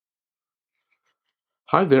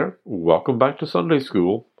Hi there. Welcome back to Sunday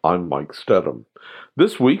School. I'm Mike Stedham.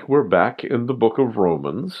 This week we're back in the book of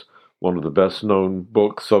Romans, one of the best known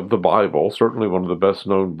books of the Bible, certainly one of the best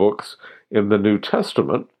known books in the New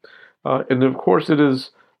Testament. And of course it is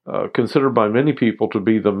considered by many people to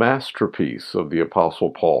be the masterpiece of the Apostle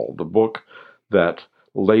Paul, the book that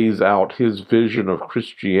lays out his vision of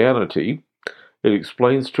Christianity. It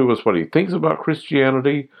explains to us what he thinks about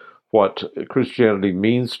Christianity, what Christianity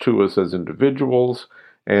means to us as individuals,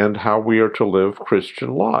 and how we are to live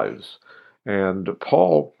Christian lives. And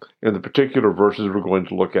Paul, in the particular verses we're going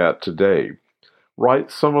to look at today,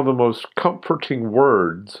 writes some of the most comforting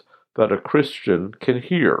words that a Christian can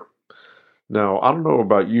hear. Now, I don't know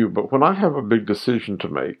about you, but when I have a big decision to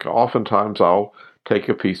make, oftentimes I'll take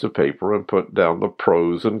a piece of paper and put down the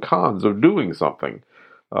pros and cons of doing something.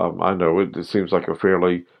 I know it seems like a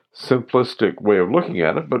fairly simplistic way of looking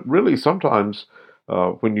at it, but really sometimes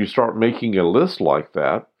when you start making a list like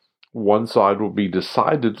that, one side will be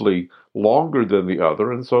decidedly longer than the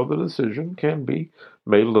other, and so the decision can be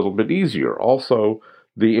made a little bit easier. Also,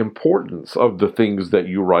 the importance of the things that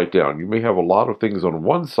you write down. You may have a lot of things on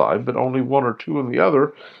one side, but only one or two on the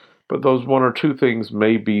other, but those one or two things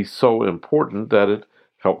may be so important that it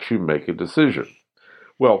helps you make a decision.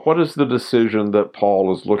 Well, what is the decision that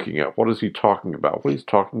Paul is looking at? What is he talking about? Well, he's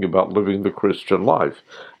talking about living the Christian life.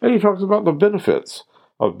 And he talks about the benefits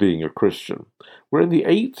of being a Christian. We're in the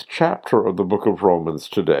 8th chapter of the book of Romans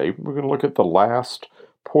today. We're going to look at the last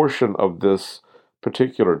portion of this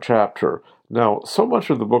particular chapter. Now, so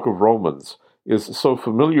much of the book of Romans is so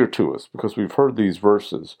familiar to us because we've heard these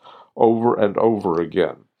verses over and over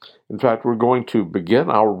again. In fact, we're going to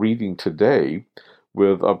begin our reading today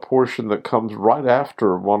with a portion that comes right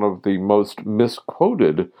after one of the most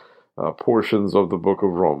misquoted portions of the book of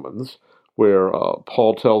Romans, where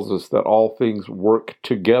Paul tells us that all things work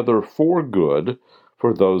together for good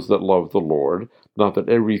for those that love the Lord. Not that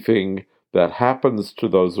everything that happens to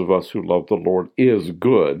those of us who love the Lord is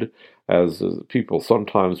good, as people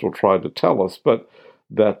sometimes will try to tell us, but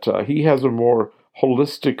that he has a more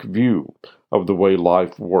holistic view of the way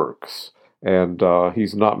life works. And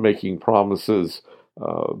he's not making promises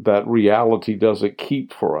that reality doesn't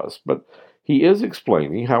keep for us. But he is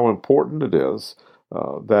explaining how important it is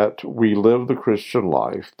that we live the Christian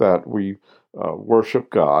life, that we worship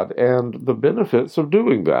God, and the benefits of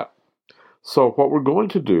doing that. So what we're going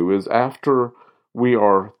to do is, after we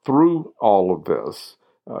are through all of this,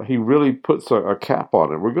 he really puts a cap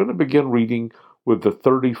on it. We're going to begin reading with the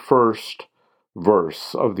 31st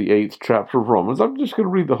verse of the 8th chapter of Romans. I'm just going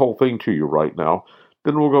to read the whole thing to you right now,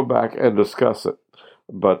 then we'll go back and discuss it.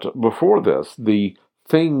 But before this, the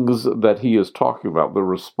things that he is talking about, the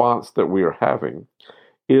response that we are having,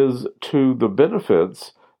 is to the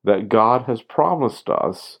benefits that God has promised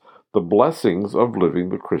us, the blessings of living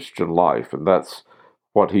the Christian life. And that's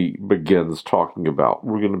what he begins talking about.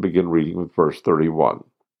 We're going to begin reading with verse 31.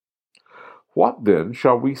 What then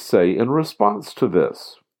shall we say in response to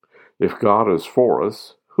this? If God is for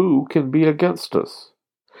us, who can be against us?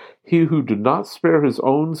 He who did not spare his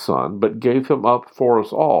own son, but gave him up for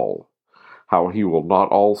us all, how he will not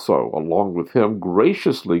also, along with him,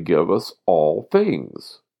 graciously give us all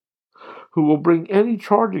things? Who will bring any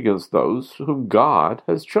charge against those whom God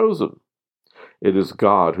has chosen? It is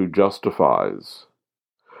God who justifies.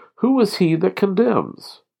 Who is he that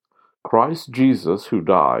condemns? Christ Jesus, who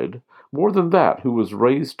died, more than that, who was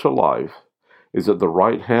raised to life, is at the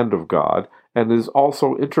right hand of God, and is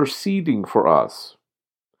also interceding for us.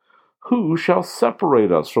 Who shall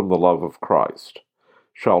separate us from the love of Christ?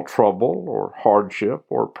 Shall trouble, or hardship,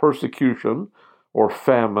 or persecution, or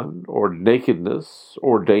famine, or nakedness,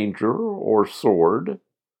 or danger, or sword?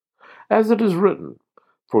 As it is written,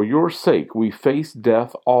 for your sake we face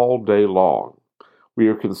death all day long. We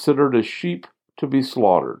are considered as sheep to be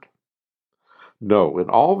slaughtered. No, in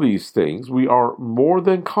all these things we are more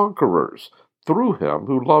than conquerors through him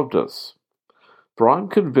who loved us. For I'm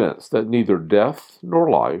convinced that neither death nor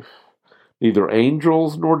life, neither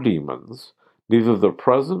angels nor demons, neither the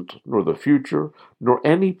present nor the future, nor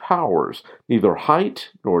any powers, neither height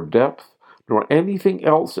nor depth, nor anything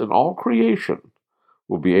else in all creation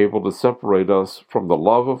will be able to separate us from the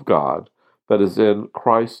love of God that is in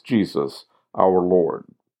Christ Jesus our Lord.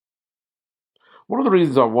 One of the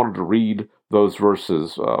reasons I wanted to read those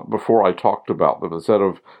verses before I talked about them, instead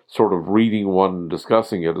of sort of reading one and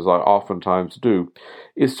discussing it, as I oftentimes do,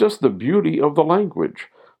 is just the beauty of the language.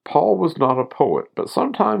 Paul was not a poet, but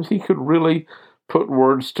sometimes he could really put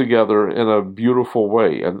words together in a beautiful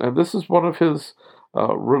way. And this is one of his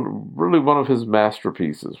really one of his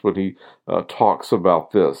masterpieces when he talks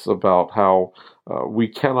about this, about how we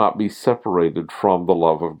cannot be separated from the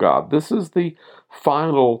love of God. This is the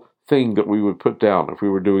final thing that we would put down if we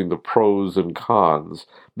were doing the pros and cons.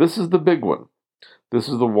 This is the big one. This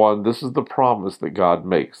is the one, this is the promise that God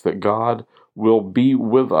makes, that God will be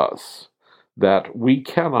with us, that we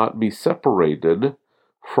cannot be separated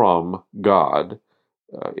from God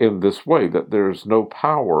in this way, that there's no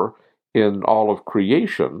power in all of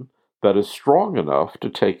creation that is strong enough to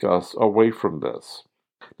take us away from this.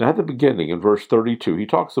 Now, at the beginning, in verse 32, he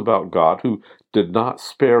talks about God who did not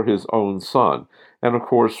spare his own son. And of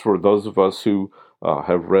course, for those of us who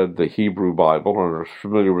have read the Hebrew Bible and are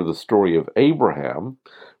familiar with the story of Abraham,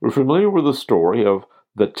 we're familiar with the story of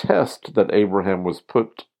the test that Abraham was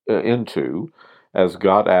put into as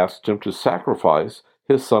God asked him to sacrifice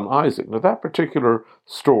his son Isaac. Now, that particular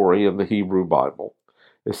story in the Hebrew Bible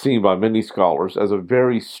is seen by many scholars as a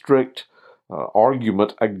very strict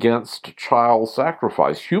argument against child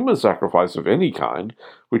sacrifice, human sacrifice of any kind,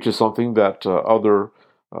 which is something that other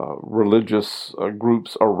religious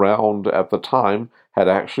groups around at the time had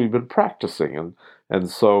actually been practicing. And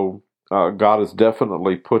so God is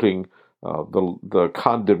definitely putting the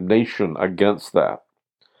condemnation against that.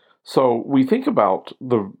 So we think about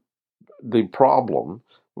the problem,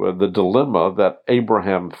 the dilemma that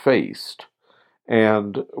Abraham faced.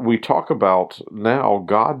 And we talk about now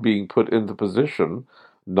God being put in the position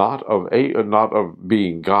not of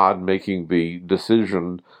being God making the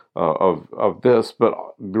decision of this, but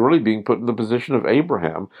really being put in the position of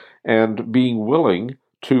Abraham and being willing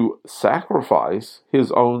to sacrifice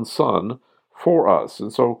his own son for us.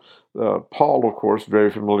 And so Paul, of course,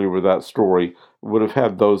 very familiar with that story, would have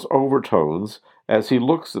had those overtones as he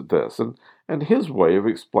looks at this, and his way of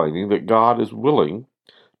explaining that God is willing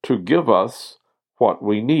to give us what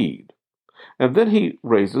we need. And then he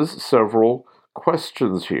raises several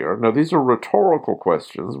questions here. Now, these are rhetorical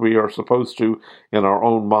questions. We are supposed to, in our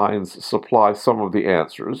own minds, supply some of the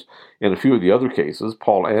answers. In a few of the other cases,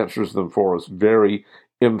 Paul answers them for us very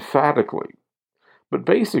emphatically. But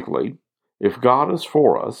basically, if God is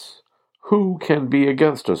for us, who can be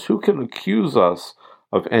against us? Who can accuse us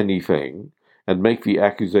of anything and make the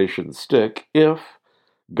accusation stick if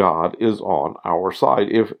God is on our side?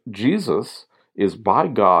 If Jesus is by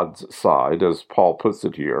God's side, as Paul puts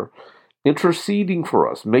it here, interceding for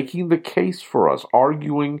us, making the case for us,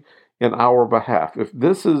 arguing in our behalf. If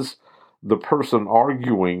this is the person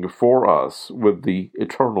arguing for us with the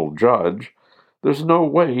eternal judge, there's no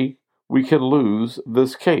way we can lose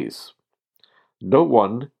this case. No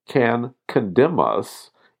one can condemn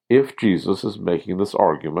us if Jesus is making this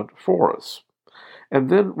argument for us. And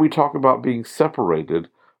then we talk about being separated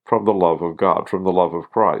from the love of God, from the love of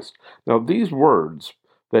Christ. Now, these words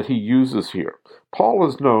that he uses here, Paul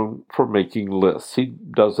is known for making lists. He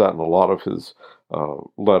does that in a lot of his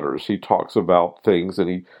letters. He talks about things and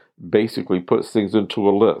he basically puts things into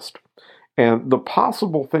a list. And the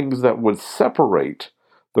possible things that would separate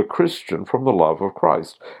the Christian from the love of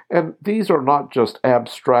Christ. And these are not just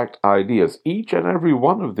abstract ideas. Each and every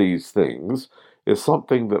one of these things is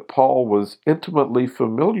something that Paul was intimately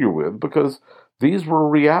familiar with because these were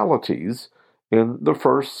realities in the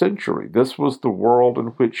first century. This was the world in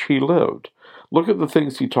which he lived. Look at the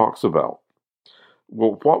things he talks about.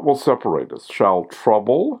 Well, what will separate us? Shall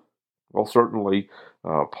trouble? Well, certainly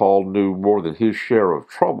Paul knew more than his share of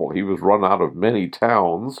trouble. He was run out of many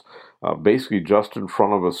towns, basically just in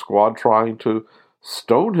front of a squad trying to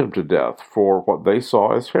stone him to death for what they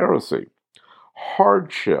saw as heresy.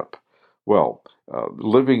 Hardship. Well,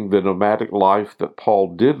 living the nomadic life that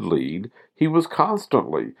Paul did lead, he was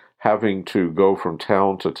constantly having to go from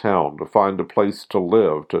town to town to find a place to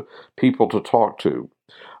live, to people to talk to.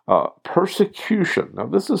 Persecution. Now,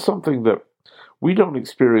 this is something that we don't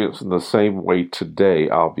experience in the same way today,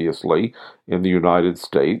 obviously, in the United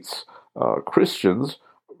States. Christians,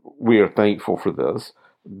 we are thankful for this,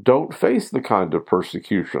 don't face the kind of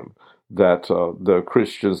persecution that the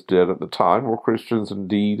Christians did at the time, or Christians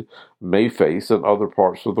indeed may face in other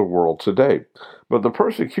parts of the world today. But the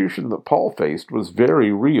persecution that Paul faced was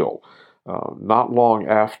very real. Not long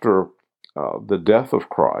after the death of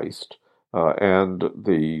Christ and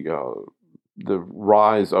the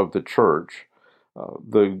rise of the church,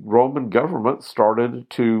 the Roman government started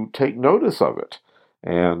to take notice of it.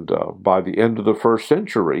 And by the end of the first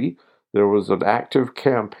century, there was an active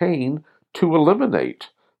campaign to eliminate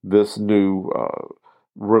this new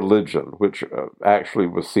religion, which actually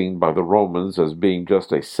was seen by the Romans as being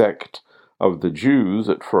just a sect of the Jews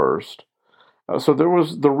at first. So there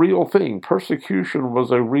was the real thing. Persecution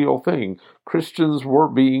was a real thing. Christians were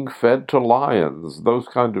being fed to lions, those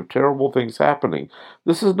kind of terrible things happening.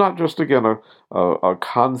 This is not just, again, a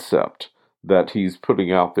concept that he's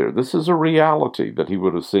putting out there. This is a reality that he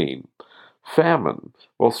would have seen. Famine.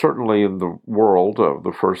 Well, certainly in the world of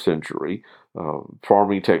the first century,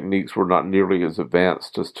 farming techniques were not nearly as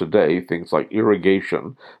advanced as today, things like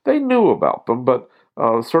irrigation. They knew about them, but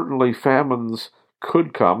certainly famines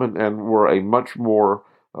could come and were a much more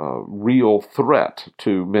real threat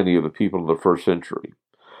to many of the people of the first century.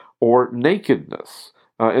 Or nakedness.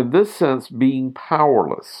 In this sense, being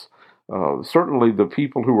powerless. Certainly the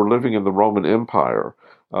people who were living in the Roman Empire,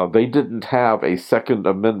 they didn't have a Second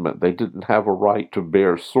Amendment. They didn't have a right to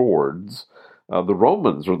bear swords. The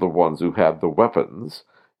Romans are the ones who had the weapons,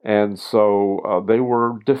 and so they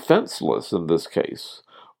were defenseless in this case,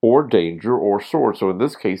 or danger, or sword. So in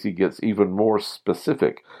this case, he gets even more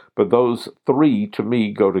specific. But those three, to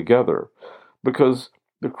me, go together, because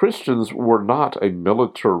the Christians were not a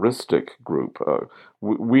militaristic group.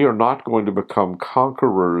 We are not going to become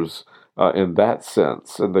conquerors in that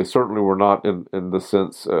sense, and they certainly were not in the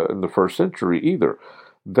sense in the first century either.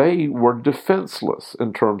 They were defenseless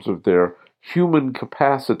in terms of their human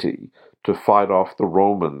capacity to fight off the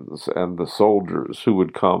Romans and the soldiers who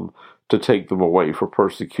would come to take them away for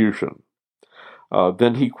persecution.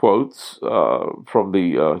 Then he quotes from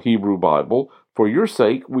the Hebrew Bible, "For your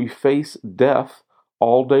sake we face death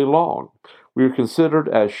all day long. We are considered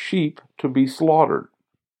as sheep to be slaughtered."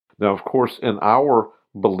 Now, of course, in our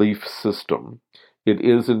belief system, it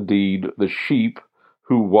is indeed the sheep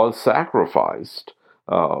who was sacrificed,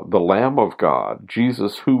 the Lamb of God,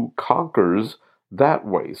 Jesus, who conquers that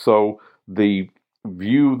way. So the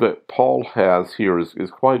view that Paul has here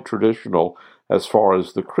is quite traditional as far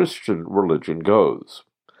as the Christian religion goes.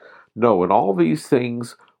 No, in all these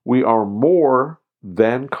things, we are more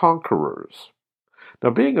than conquerors. Now,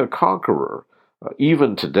 being a conqueror,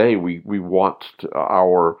 even today, we want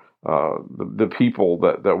our the people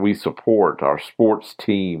that we support, our sports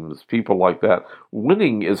teams, people like that.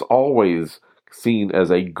 Winning is always seen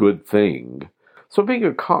as a good thing. So being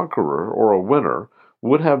a conqueror or a winner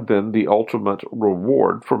would have been the ultimate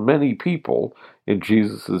reward for many people in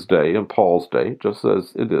Jesus' day and Paul's day, just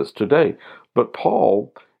as it is today. But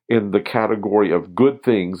Paul, in the category of good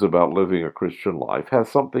things about living a Christian life, has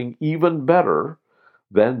something even better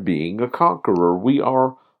than being a conqueror. We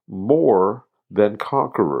are more than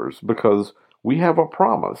conquerors because we have a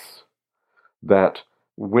promise that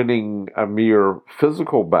winning a mere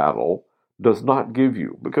physical battle does not give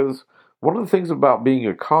you. Because one of the things about being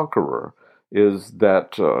a conqueror is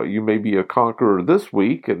that you may be a conqueror this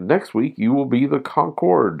week, and next week you will be the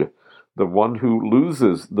conquered, the one who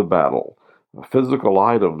loses the battle. Physical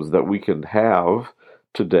items that we can have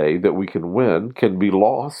today, that we can win, can be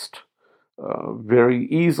lost very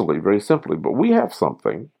easily, very simply. But we have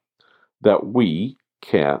something that we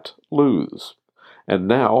can't lose. And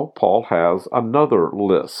now Paul has another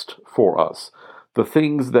list for us. The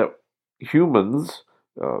things that humans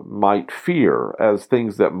might fear as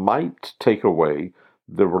things that might take away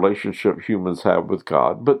the relationship humans have with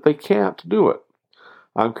God, but they can't do it.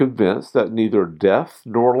 I'm convinced that neither death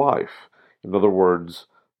nor life, in other words,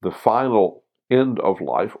 the final end of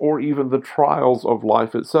life, or even the trials of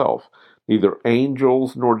life itself, neither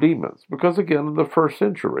angels nor demons, because again, in the first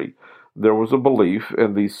century, there was a belief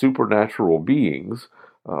in these supernatural beings,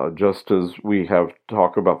 just as we have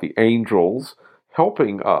talked about the angels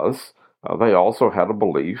helping us. They also had a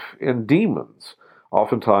belief in demons.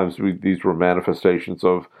 Oftentimes, these were manifestations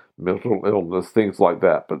of mental illness, things like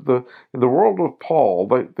that. But in the world of Paul,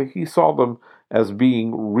 he saw them as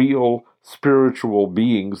being real spiritual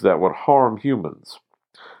beings that would harm humans.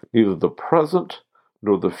 Neither the present,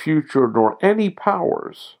 nor the future, nor any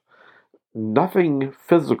powers. Nothing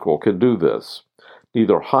physical can do this,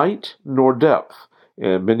 neither height nor depth.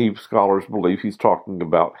 And many scholars believe he's talking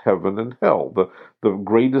about heaven and hell, the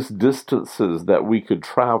greatest distances that we could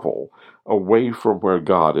travel away from where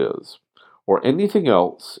God is, or anything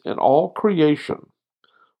else in all creation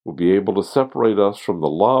will be able to separate us from the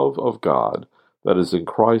love of God that is in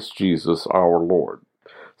Christ Jesus our Lord.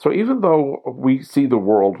 So even though we see the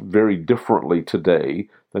world very differently today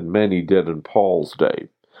than many did in Paul's day,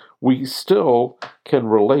 we still can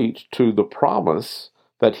relate to the promise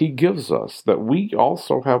that he gives us, that we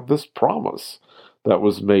also have this promise that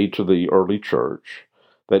was made to the early church,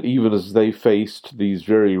 that even as they faced these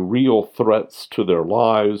very real threats to their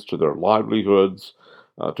lives, to their livelihoods,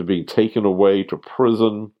 to being taken away to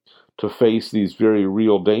prison, to face these very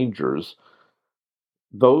real dangers,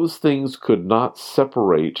 those things could not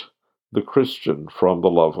separate the Christian from the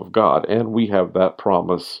love of God. And we have that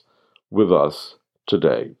promise with us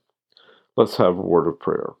today. Let's have a word of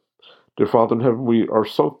prayer. Dear Father in heaven, we are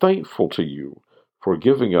so thankful to you for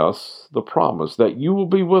giving us the promise that you will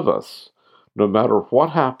be with us no matter what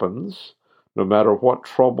happens, no matter what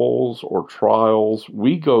troubles or trials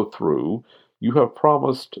we go through. You have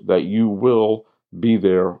promised that you will be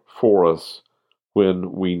there for us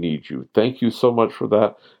when we need you. Thank you so much for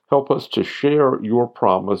that. Help us to share your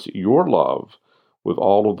promise, your love, with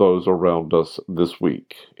all of those around us this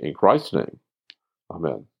week. In Christ's name,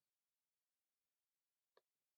 amen.